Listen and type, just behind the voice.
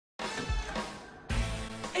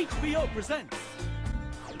HBO presents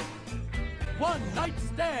One Night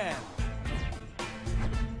Stand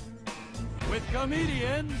with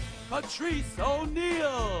comedian Patrice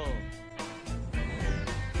O'Neal.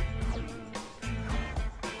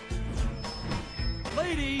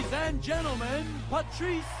 Ladies and gentlemen,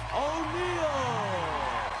 Patrice O'Neal.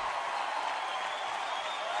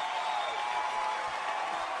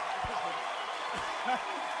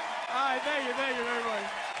 All right, thank you very much.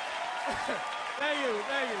 Thank you.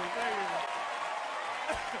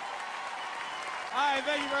 All right,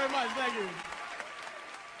 thank you very much, thank you.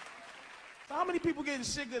 So how many people getting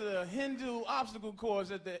sick of the Hindu obstacle course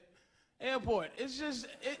at the airport? It's just,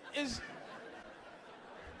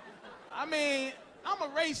 I mean, I'm a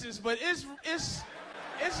racist, but it's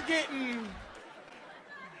getting,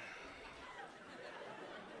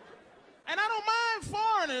 and I don't mind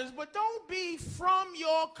foreigners, but don't be from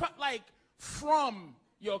your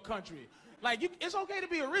country. Like, it's okay to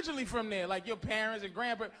be originally from there, like your parents and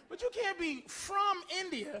grandparents, but you can't be from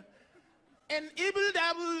India and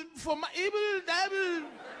ibble-dabble for my ibble-dabble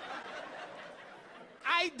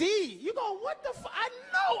ID. You go, what the fuck? I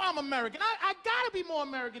know I'm American. I gotta be more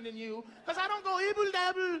American than you, because I don't go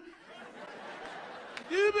ibble-dabble,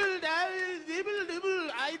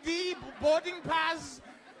 ibble-dabble ID, boarding pass.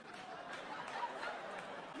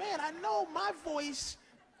 Man, I know my voice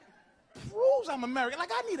proves I'm American.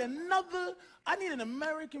 Like, I need an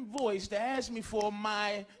American voice to ask me for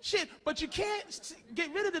my shit. But you can't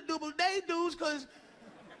get rid of the double day dudes, because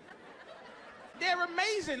they're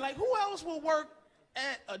amazing. Like, who else will work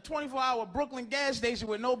at a 24-hour Brooklyn gas station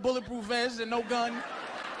with no bulletproof vests and no gun?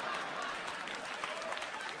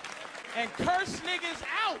 And curse niggas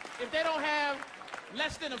out if they don't have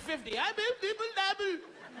less than a 50. I be dibble-dabble.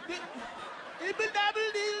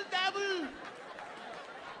 Dibble-dabble.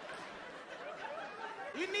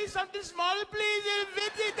 You need something smaller, please?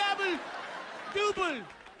 50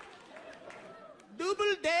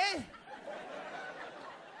 double day.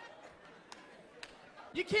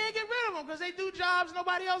 You can't get rid of them because they do jobs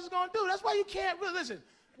nobody else is gonna do. That's why you can't really listen.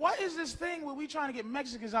 What is this thing where we trying to get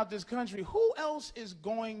Mexicans out this country? Who else is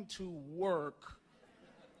going to work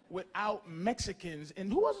without Mexicans?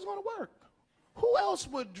 And who else is gonna work? Who else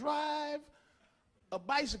would drive a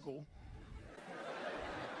bicycle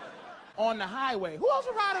on the highway? Who else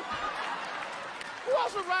would ride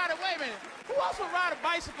a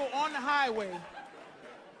bicycle on the highway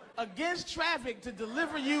against traffic to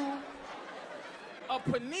deliver you a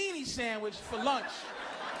panini sandwich for lunch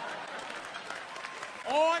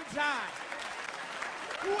on time?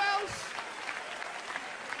 Who else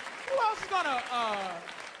is gonna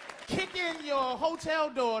kick in your hotel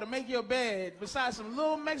door to make your bed besides some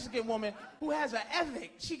little Mexican woman who has an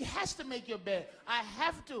ethic? She has to make your bed. I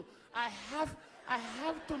have to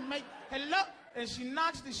make, hello, and she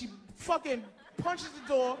knocks, she fucking punches the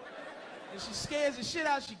door, and she scares the shit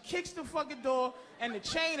out, she kicks the fucking door, and the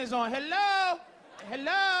chain is on, hello,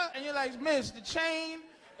 and you're like, miss, the chain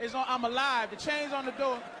is on, I'm alive, the chain's on the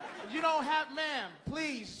door. You don't have, ma'am,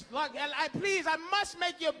 please, like, please, I must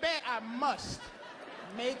make your bed, I must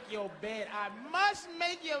make your bed,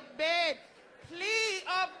 please,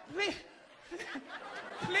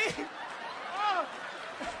 please, oh.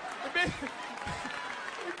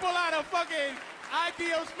 We pull out a fucking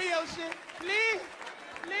Dios mío shit. Please.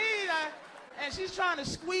 And she's trying to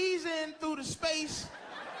squeeze in through the space,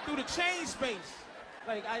 through the chain space.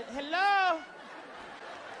 Like, hello?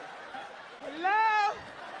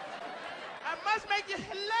 I must make you,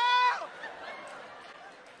 hello?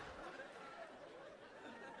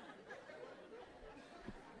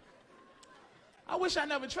 I wish I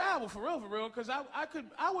never traveled, for real, because I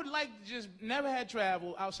would like to just never had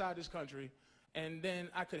travel outside this country, and then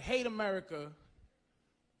I could hate America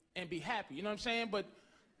and be happy, you know what I'm saying? But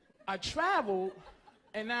I traveled,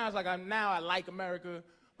 and now it's like, I like America,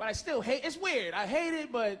 but I still hate, it's weird, I hate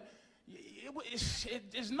it, but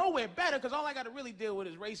it's nowhere better, because all I got to really deal with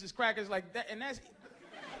is racist crackers like that, and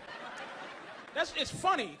it's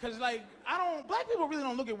funny, because, like, black people really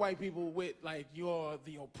don't look at white people with, like, you're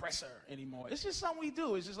the oppressor anymore. It's just something we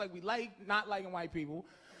do. It's just like we like not liking white people,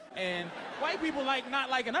 and white people like not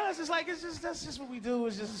liking us. It's like, that's just what we do.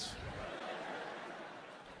 It's just,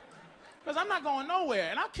 because I'm not going nowhere,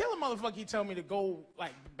 and I'll kill a motherfucker he tell me to go,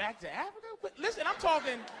 like, back to Africa. But listen, I'm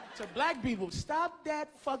talking to black people. Stop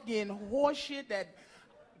that fucking horse shit, that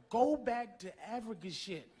go back to Africa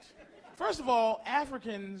shit. First of all,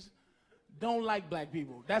 Africans don't like black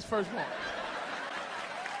people. That's first of all.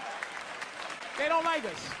 They don't like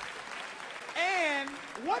us. And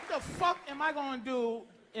what the fuck am I gonna do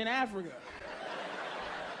in Africa?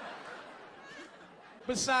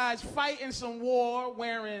 besides fighting some war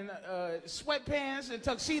wearing sweatpants and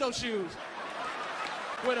tuxedo shoes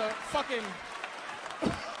with a fucking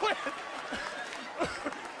with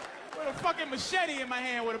a fucking machete in my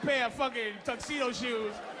hand with a pair of fucking tuxedo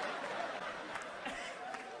shoes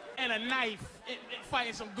and a knife and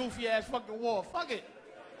fighting some goofy ass fucking war. Fuck it.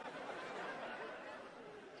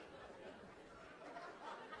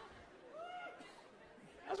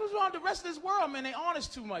 That's what's wrong with the rest of this world, man. They on us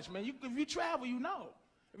too much, man. If you travel, you know.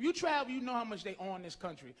 If you travel, you know how much they on this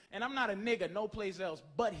country. And I'm not a nigga no place else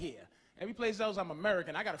but here. Every place else I'm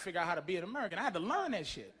American. I got to figure out how to be an American. I had to learn that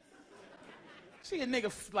shit. See a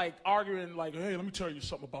nigga like arguing like, hey, let me tell you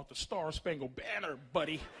something about the Star Spangled Banner,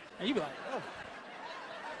 buddy. And you be like, oh.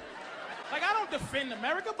 Like, I don't defend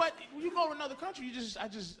America, but when you go to another country, I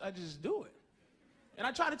just do it. And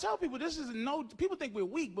I try to tell people people think we're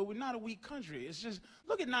weak, but we're not a weak country. It's just,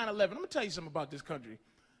 look at 9/11. I'm gonna tell you something about this country.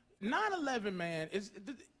 9/11, man,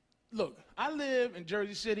 look, I live in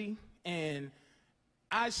Jersey City, and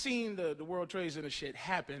I seen the World Trade Center shit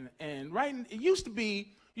happen. And it used to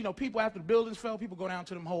be, you know, people after the buildings fell, people go down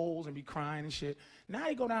to them holes and be crying and shit. Now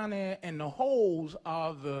you go down there, and the holes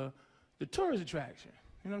are the tourist attraction.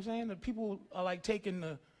 You know what I'm saying? The people are like taking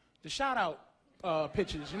the shout-out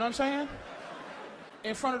pictures, you know what I'm saying?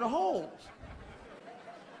 In front of the holes.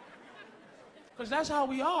 Because that's how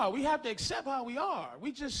we are. We have to accept how we are.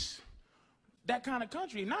 We just, that kind of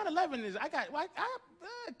country. 9/11 is, I got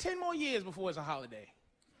 10 more years before it's a holiday.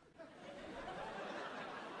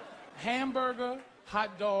 Hamburger,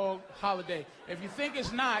 hot dog, holiday. If you think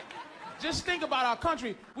it's not, just think about our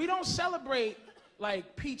country. We don't celebrate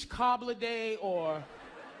like peach cobbler day or,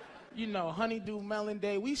 you know, honeydew melon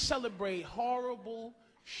day. We celebrate horrible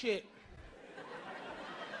shit.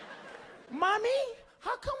 Mommy,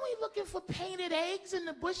 how come we looking for painted eggs in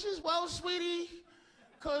the bushes? Well, sweetie,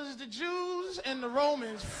 because the Jews and the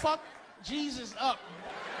Romans fucked Jesus up.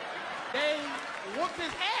 They whooped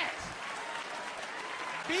his ass.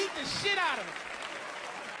 Beat the shit out of him.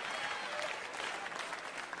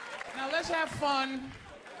 Now let's have fun.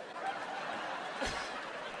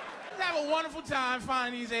 Let's have a wonderful time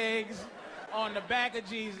finding these eggs on the back of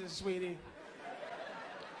Jesus, sweetie.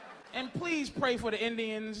 And please pray for the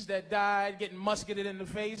Indians that died getting musketed in the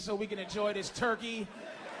face so we can enjoy this turkey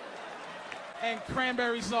and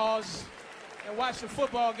cranberry sauce and watch the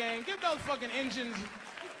football game. Give those fucking engines,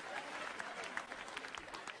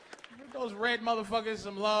 give those red motherfuckers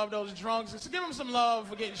some love, those drunks. Just give them some love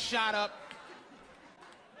for getting shot up.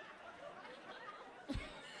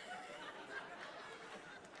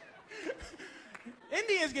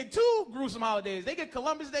 Indians get two gruesome holidays. They get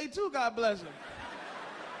Columbus Day too, God bless them.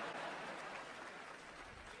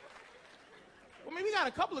 I mean, we got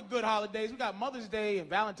a couple of good holidays. We got Mother's Day and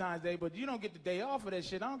Valentine's Day, but you don't get the day off for that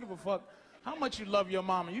shit. I don't give a fuck how much you love your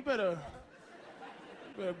mama. You better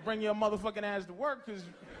bring your motherfucking ass to work, because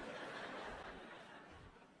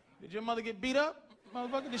did your mother get beat up,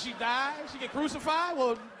 motherfucker? Did she die? Did she get crucified?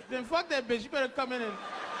 Well, then fuck that bitch. You better come in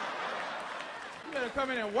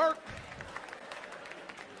and work.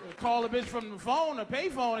 Call a bitch from the phone or pay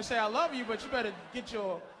phone and say I love you, but you better get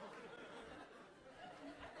your...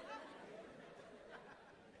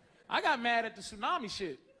 I got mad at the tsunami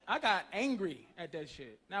shit. I got angry at that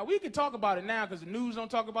shit. Now we can talk about it now because the news don't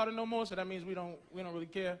talk about it no more, so that means we don't really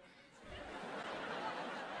care.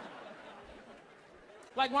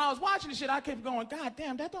 Like when I was watching the shit, I kept going, God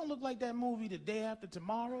damn, that don't look like that movie The Day After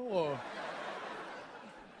Tomorrow, or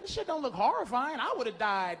this shit don't look horrifying. I would have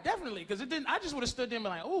died definitely, because it didn't. I just would have stood there and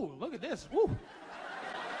been like, ooh, look at this, ooh.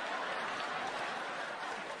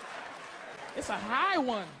 It's a high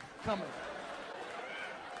one coming.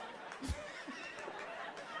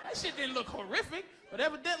 That shit didn't look horrific, but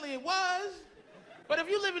evidently it was. But if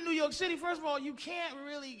you live in New York City, first of all, you can't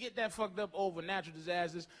really get that fucked up over natural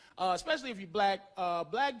disasters, especially if you're black.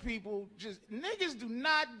 Black people, niggas do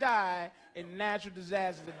not die in natural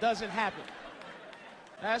disasters. It doesn't happen.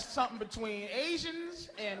 That's something between Asians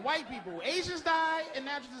and white people. Asians die in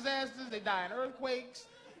natural disasters. They die in earthquakes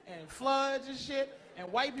and floods and shit.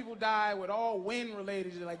 And white people die with all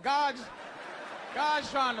wind-related shit. Like God's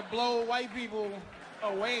trying to blow white people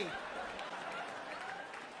away.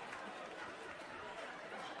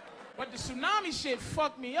 But the tsunami shit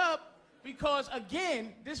fucked me up because,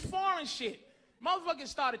 again, this foreign shit. Motherfuckers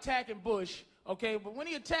start attacking Bush, okay? But when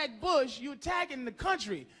he attacked Bush, you attacking the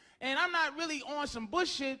country. And I'm not really on some Bush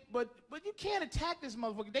shit, but you can't attack this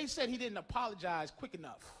motherfucker. They said he didn't apologize quick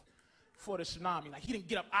enough for the tsunami. Like, he didn't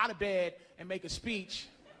get up out of bed and make a speech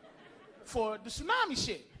for the tsunami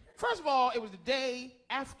shit. First of all, it was the day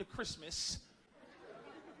after Christmas.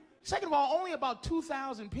 Second of all, only about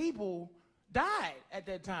 2,000 people died at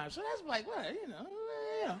that time. So that's like, what, you know,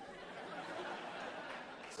 yeah.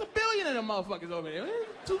 It's $1 billion of them motherfuckers over there.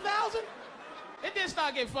 2,000? It didn't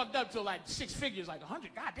start getting fucked up till like 6 figures, like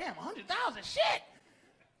 100, goddamn, 100,000, shit.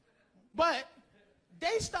 But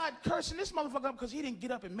they start cursing this motherfucker up because he didn't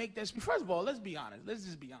get up and make that speech. First of all, let's be honest. Let's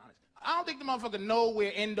just be honest. I don't think the motherfucker know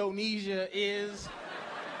where Indonesia is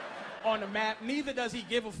on the map. Neither does he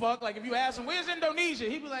give a fuck. Like, if you ask him, where's Indonesia?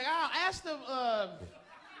 He'd be like, oh, ask the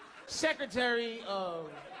secretary of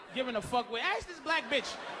giving a fuck with. Ask this black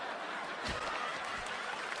bitch.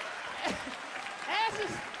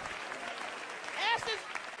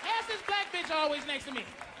 ask this black bitch always next to me.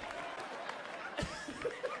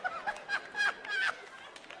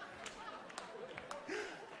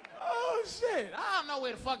 Oh, shit. I don't know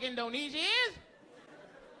where the fuck Indonesia is.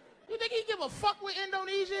 You think he give a fuck where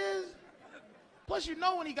Indonesia is? Plus, you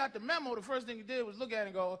know when he got the memo, the first thing he did was look at it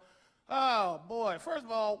and go, oh, boy, first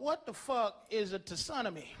of all, what the fuck is a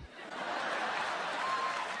tsunami?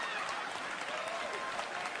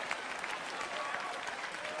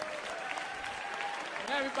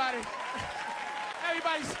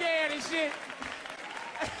 Everybody's scared and shit.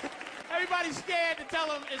 Everybody's scared to tell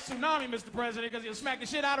him it's tsunami, Mr. President, because he'll smack the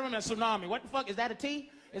shit out of him as tsunami. What the fuck? Is that a T?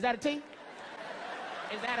 Is that a T?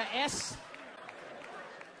 Is that an S?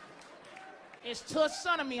 It's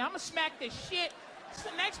tsunami. I'm gonna smack the shit. So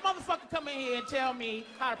the next motherfucker come in here and tell me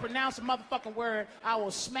how to pronounce a motherfucking word, I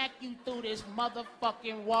will smack you through this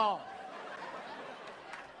motherfucking wall.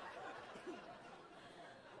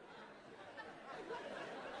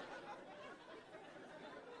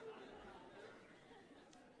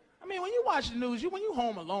 I mean, when you watch the news, when you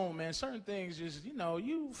home alone, man, certain things just, you know,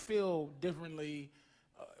 you feel differently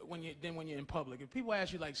than when you're in public. If people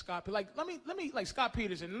ask you like Scott, like Scott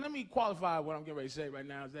Peterson, let me qualify what I'm getting ready to say right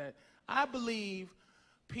now is that I believe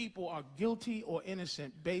people are guilty or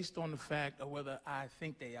innocent based on the fact of whether I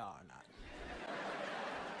think they are or not.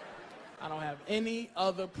 I don't have any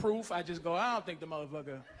other proof. I just go, I don't think the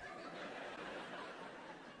motherfucker.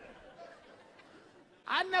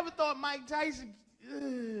 I never thought Mike Tyson.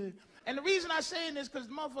 And the reason I say this because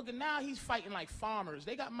the motherfucker now he's fighting like farmers.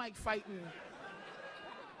 They got Mike fighting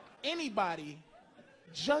anybody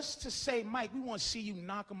just to say, Mike, we want to see you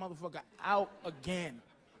knock a motherfucker out again.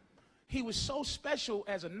 He was so special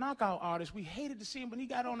as a knockout artist. We hated to see him when he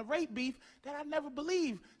got on the rape beef that I never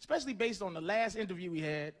believed, especially based on the last interview we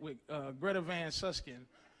had with Greta Van Suskin.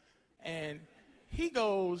 And she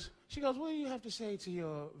goes, what do you have to say to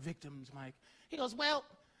your victims, Mike? He goes, well,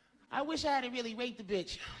 I wish I hadn't really raped the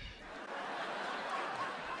bitch.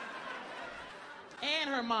 And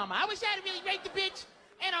her mama. I wish I hadn't really raped the bitch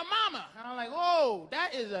and her mama. And I'm like, whoa,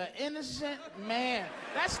 that is an innocent man.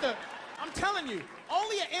 I'm telling you,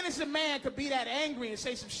 only an innocent man could be that angry and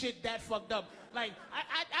say some shit that fucked up. Like,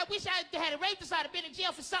 I wish I had raped her, I'd have been in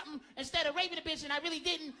jail for something instead of raping the bitch, and I really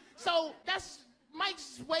didn't. So that's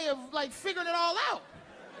Mike's way of, like, figuring it all out.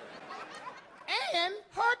 And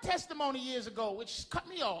her testimony years ago, which cut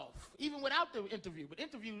me off, even without the interview, but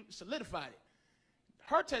interview solidified it.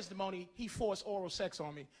 Her testimony, he forced oral sex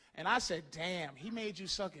on me. And I said, damn, he made you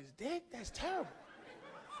suck his dick? That's terrible.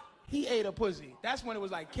 He ate a pussy. That's when it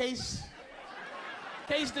was like, case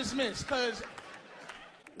dismissed. Because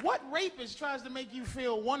what rapist tries to make you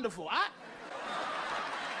feel wonderful? I've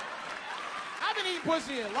been eating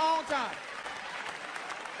pussy a long time.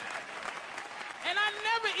 And I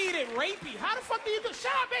never eat it rapey. How the fuck do you do?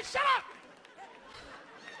 Shut up, bitch, shut up!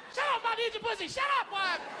 Shut up, I'm about to eat your pussy, shut up!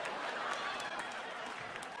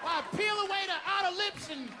 While I peel away the outer lips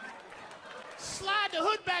and slide the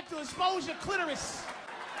hood back to expose your clitoris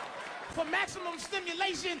for maximum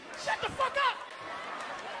stimulation. Shut the fuck up!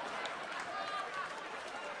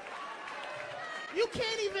 You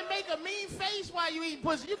can't even make a mean face while you eat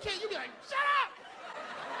pussy. You be like, shut up!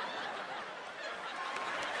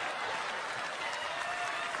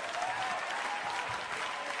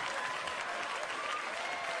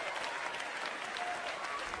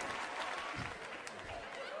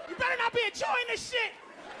 You better not be enjoying this shit!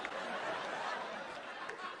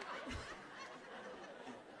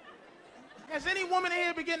 Has any woman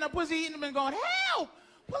here been getting a pussy eaten and been going, help!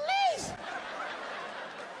 Police!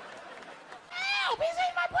 Help! He's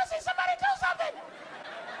eating my pussy! Somebody do something!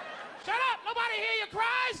 Shut up! Nobody hear your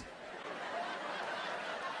cries!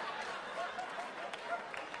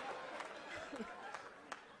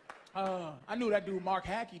 I knew that dude Mark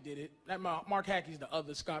Hackey did it. That Mark Hackey's the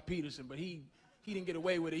other Scott Peterson, but he didn't get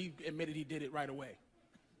away with it. He admitted he did it right away.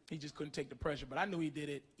 He just couldn't take the pressure, but I knew he did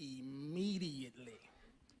it immediately.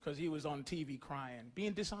 Because he was on TV crying,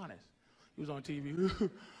 being dishonest. He was on TV,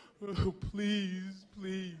 oh, please,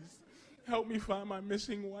 please. help me find my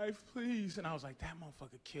missing wife, please. And I was like, that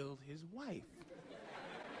motherfucker killed his wife.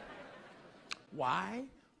 Why?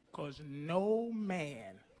 Because no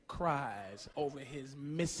man cries over his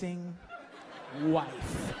missing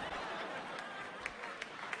wife.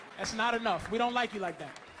 That's not enough. We don't like you like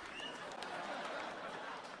that.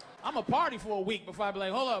 I'm a party for a week before I be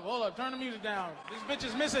like, hold up, turn the music down. This bitch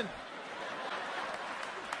is missing.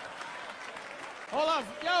 Hold up,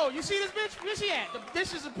 yo, you see this bitch? Where she at? The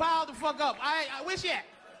dishes are piled the fuck up. Where she at?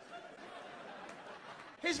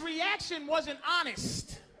 His reaction wasn't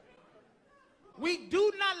honest. We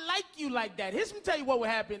do not like you like that. Here's me tell you what would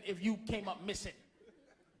happen if you came up missing.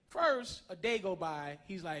 First, a day go by,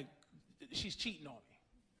 he's like, she's cheating on me.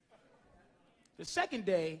 The second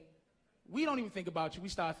day, we don't even think about you. We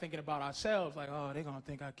start thinking about ourselves, like, oh, they're gonna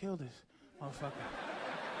think I killed this motherfucker.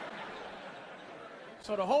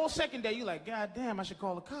 So the whole second day, you're like, God damn, I should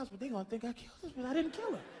call the cops, but they're gonna think I killed this, but I didn't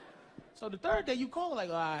kill her. So the third day, you call her like,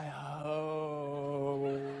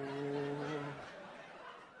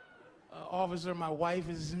 officer, my wife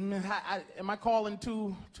is, am I calling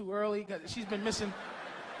too early? She's been missing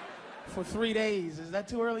for 3 days. Is that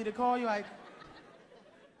too early to call you?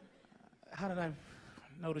 How did I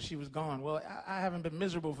notice she was gone? Well, I haven't been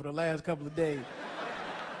miserable for the last couple of days.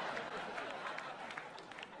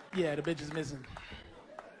 Yeah, the bitch is missing.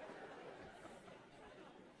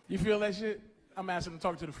 You feel that shit? I'm asking to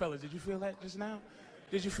talk to the fellas. Did you feel that just now?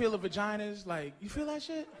 Did you feel the vaginas? Like, you feel that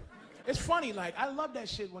shit? It's funny, like, I love that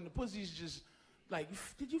shit when the pussy's just, like,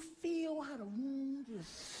 did you feel how the room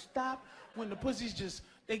just stop when the pussy's just,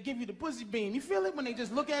 they give you the pussy beam? You feel it when they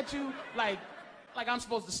just look at you like I'm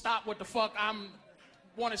supposed to stop what the fuck I'm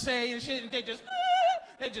want to say and shit, and they just.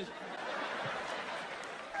 And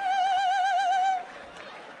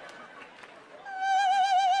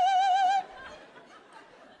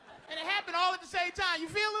it happened all at the same time. You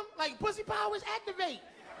feel them? Like pussy powers activate.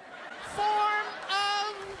 Form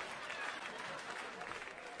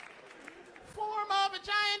of a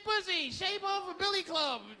giant pussy, shape of a billy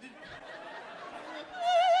club.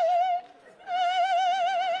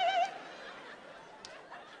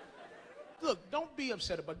 Look, don't be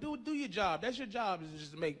upset about it. Do your job. That's your job, is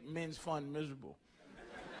just to make men's fun miserable.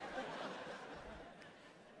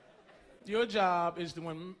 Your job is to,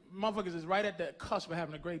 when motherfuckers is right at the cusp of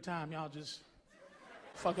having a great time, y'all just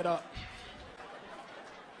fuck it up.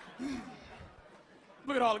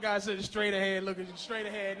 Look at all the guys sitting straight ahead, looking straight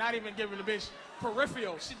ahead, not even giving the bitch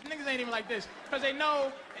peripheral. Niggas ain't even like this, because they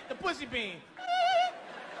know the pussy beam.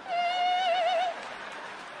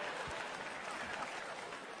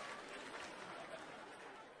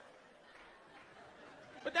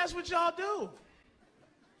 But that's what y'all do.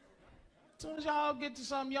 As soon as y'all get to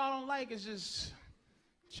something y'all don't like, it's just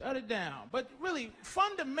shut it down. But really,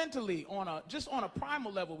 fundamentally, just on a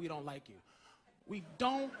primal level, we don't like you. We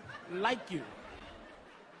don't like you.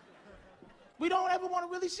 We don't ever want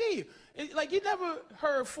to really see you. Like, you never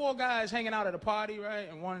heard 4 guys hanging out at a party, right?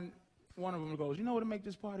 And one of them goes, you know what would make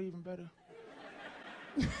this party even better?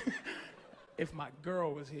 If my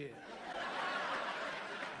girl was here.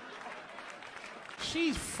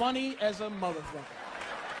 She's funny as a motherfucker.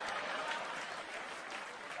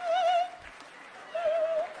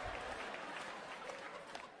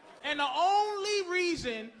 And the only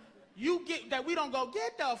reason that we don't go,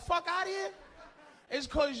 get the fuck out of here, is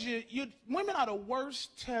because women are the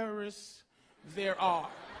worst terrorists there are.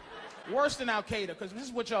 Worse than Al Qaeda, because this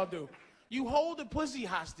is what y'all do. You hold the pussy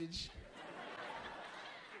hostage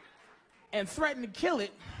and threaten to kill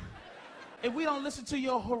it if we don't listen to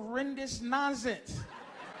your horrendous nonsense.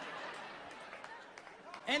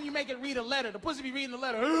 And you make it read a letter. The pussy be reading the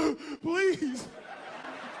letter. Please.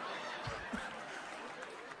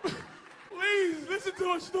 Please, listen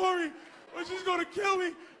to her story, or she's gonna kill me,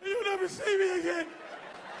 and you'll never see me again.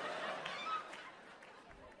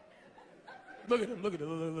 Look at him, look.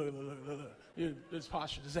 This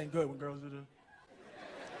posture, this ain't good when girls do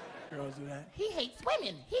that. He hates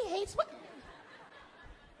women.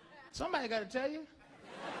 Somebody gotta tell you.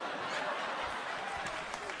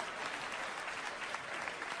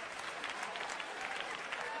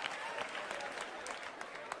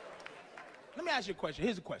 Let me ask you a question.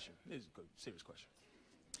 Here's a question. Here's a good, serious question.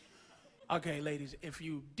 Okay, ladies, if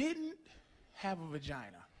you didn't have a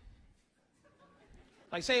vagina,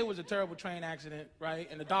 like say it was a terrible train accident, right?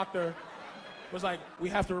 And the doctor was like, we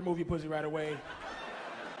have to remove your pussy right away,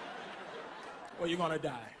 or you're gonna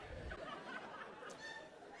die.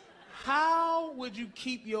 How would you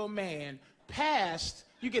keep your man past,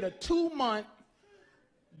 you get a 2-month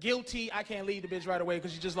guilty, I can't leave the bitch right away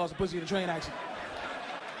because she just lost a pussy in a train accident.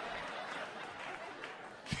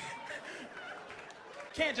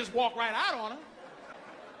 Can't just walk right out on her.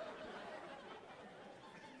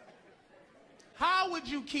 How would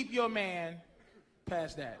you keep your man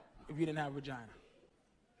past that if you didn't have a vagina?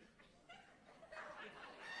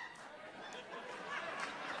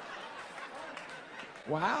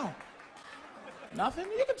 Wow. Nothing?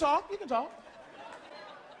 You can talk, you can talk.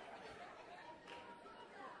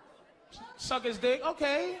 Suck his dick,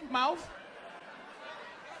 okay, mouth.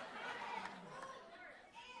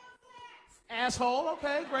 Asshole,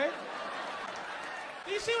 okay, great.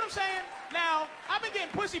 Do you see what I'm saying? Now, I've been getting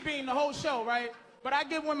pussy beaten the whole show, right? But I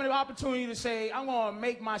give women the opportunity to say, I'm gonna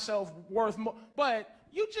make myself worth more. But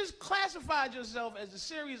you just classified yourself as a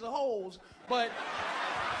series of holes, but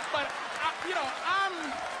you know,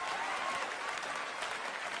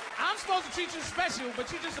 I'm supposed to treat you special,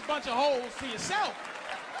 but you're just a bunch of holes to yourself.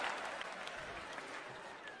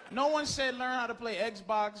 No one said learn how to play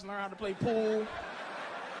Xbox, learn how to play pool,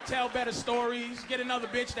 tell better stories, get another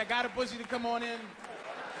bitch that got a pussy to come on in.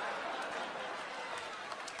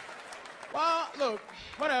 Well, look,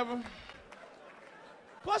 whatever.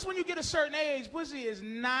 Plus, when you get a certain age, pussy is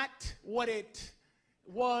not what it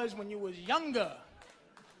was when you was younger.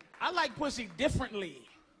 I like pussy differently.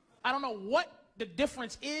 I don't know what the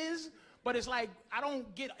difference is, but it's like I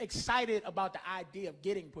don't get excited about the idea of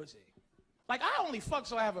getting pussy. Like, I only fuck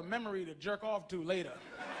so I have a memory to jerk off to later.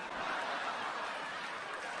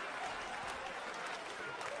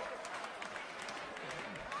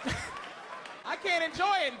 I can't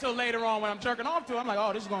enjoy it until later on when I'm jerking off to it. I'm like,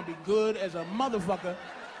 oh, this is gonna be good as a motherfucker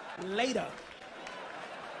later.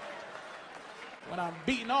 When I'm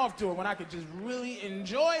beating off to it, when I could just really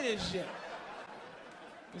enjoy this shit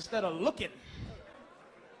instead of looking.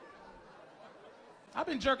 I've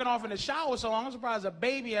been jerking off in the shower so long, I'm surprised a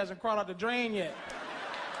baby hasn't crawled out the drain yet.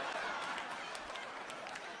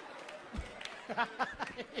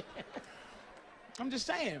 I'm just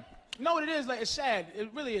saying. You know what it is? Like, it's sad. It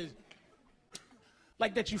really is.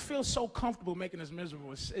 Like that you feel so comfortable making us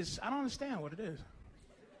miserable. I don't understand what it is.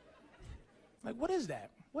 Like, what is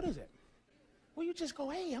that? What is it? Well, you just go,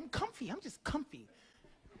 hey, I'm comfy. I'm just comfy.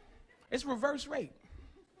 It's reverse rape.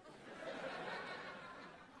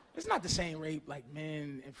 It's not the same rape like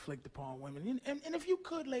men inflict upon women. And if you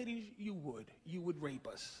could, ladies, you would rape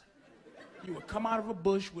us. You would come out of a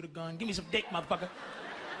bush with a gun. Give me some dick, motherfucker.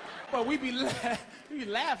 Well, we be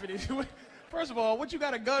laughing at you. First of all, what you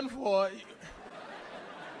got a gun for?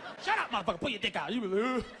 Shut up, motherfucker. Pull your dick out. You be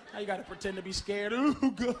like, now you gotta pretend to be scared. Oh,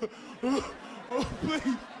 God. Oh,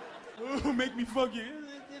 please. Oh, make me fuck you.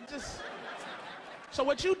 It just... So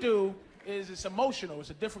what you do is it's emotional. It's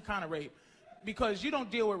a different kind of rape. Because you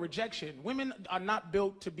don't deal with rejection. Women are not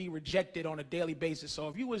built to be rejected on a daily basis. So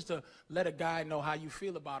if you was to let a guy know how you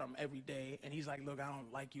feel about him every day, and he's like, look, I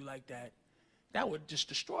don't like you like that, that would just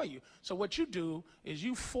destroy you. So what you do is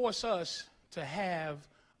you force us to have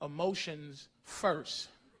emotions first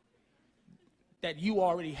that you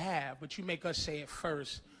already have, but you make us say it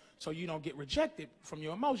first so you don't get rejected from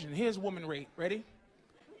your emotion. Here's woman rape. Ready?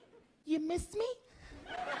 You miss me?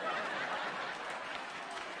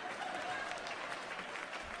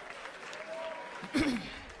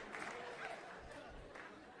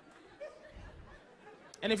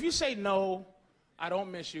 And if you say no, I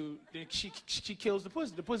don't miss you, then she kills the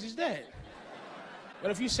pussy. The pussy's dead.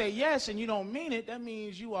 But if you say yes and you don't mean it, that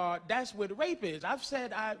means that's where the rape is. I've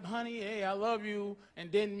said, honey, hey, I love you,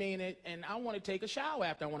 and didn't mean it, and I want to take a shower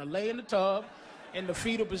after. I want to lay in the tub in the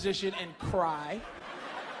fetal position and cry.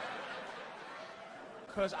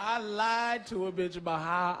 Because I lied to a bitch about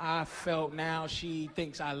how I felt. Now she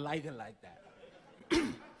thinks I like it like that.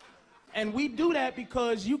 And we do that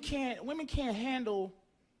because women can't handle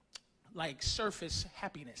like surface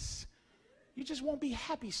happiness. You just won't be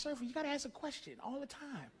happy surface. You gotta ask a question all the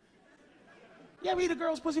time. You ever eat a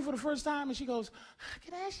girl's pussy for the first time and she goes,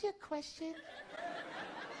 can I ask you a question?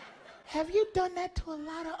 Have you done that to a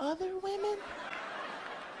lot of other women?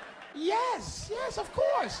 Yes, of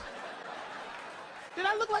course. Did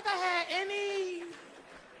I look like I had any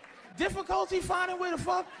difficulty finding where the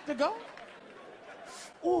fuck to go?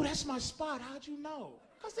 Ooh, that's my spot. How'd you know?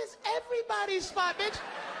 Because it's everybody's spot, bitch.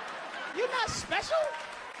 You're not special.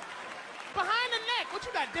 Behind the neck, what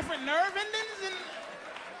you got, different nerve endings? And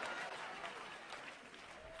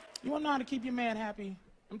you want to know how to keep your man happy?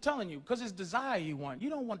 I'm telling you, because it's desire you want. You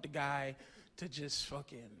don't want the guy to just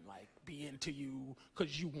fucking, like, be into you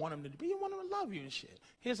because you want him to be. You want him to love you and shit.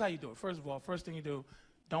 Here's how you do it. First of all, first thing you do,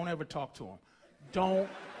 don't ever talk to him. Don't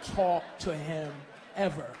talk to him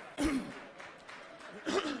ever.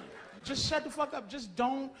 Just shut the fuck up. Just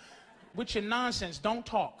don't, with your nonsense, don't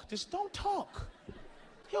talk. Just don't talk.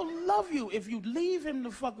 He'll love you if you leave him the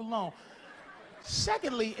fuck alone.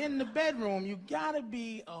 Secondly, in the bedroom, you gotta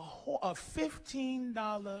be a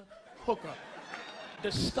 $15 hooker.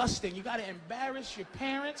 Disgusting. You gotta embarrass your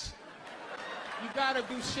parents. You gotta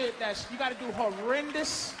do shit you gotta do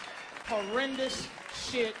horrendous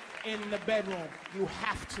shit in the bedroom. You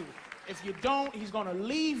have to. If you don't, he's gonna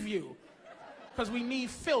leave you. Because we need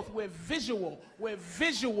filth. We're visual.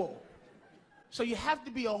 So you have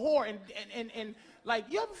to be a whore. And like,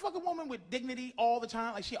 you ever fuck a woman with dignity all the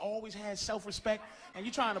time? Like, she always has self-respect, and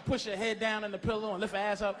you're trying to push her head down in the pillow and lift her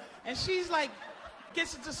ass up, and she's like,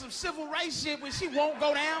 gets into some civil rights shit where she won't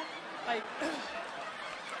go down. Like,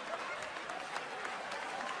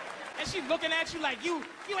 and she's looking at you like, you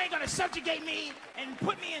ain't gonna subjugate me and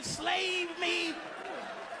put me, enslave me.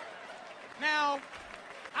 Now,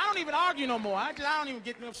 I don't even argue no more. I don't even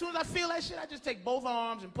get, as soon as I feel that shit, I just take both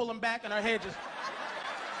arms and pull them back, and her head just...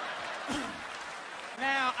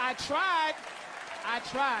 Now, I tried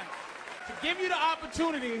to give you the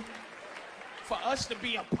opportunity for us to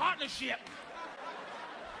be a partnership.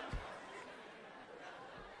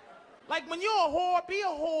 Like, when you're a whore, be a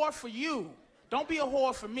whore for you. Don't be a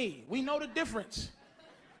whore for me. We know the difference.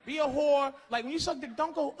 Be a whore, like when you suck dick,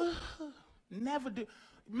 don't go, ugh, never do.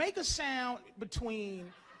 Make a sound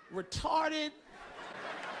between retarded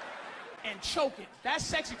and choking. That's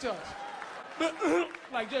sexy to us.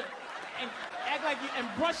 Like just, and act like you, and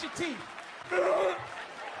brush your teeth. That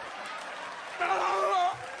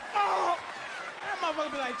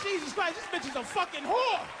motherfucker be like, Jesus Christ, this bitch is a fucking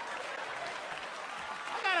whore.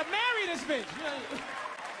 I gotta marry this bitch.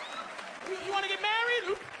 You wanna get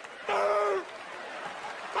married? I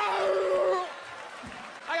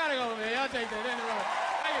gotta go, man. Y'all take that. Thank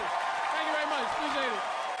you. Thank you very much. Appreciate it.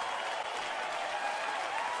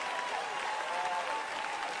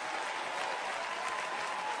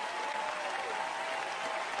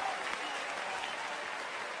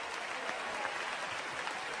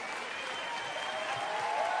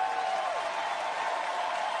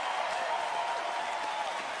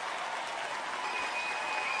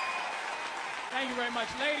 Thank you very much.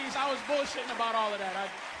 Ladies, I was bullshitting about all of that.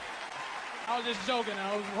 I was just joking.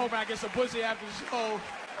 I was hoping I get some pussy after the show.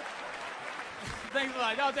 Thanks a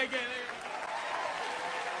lot. Y'all take care.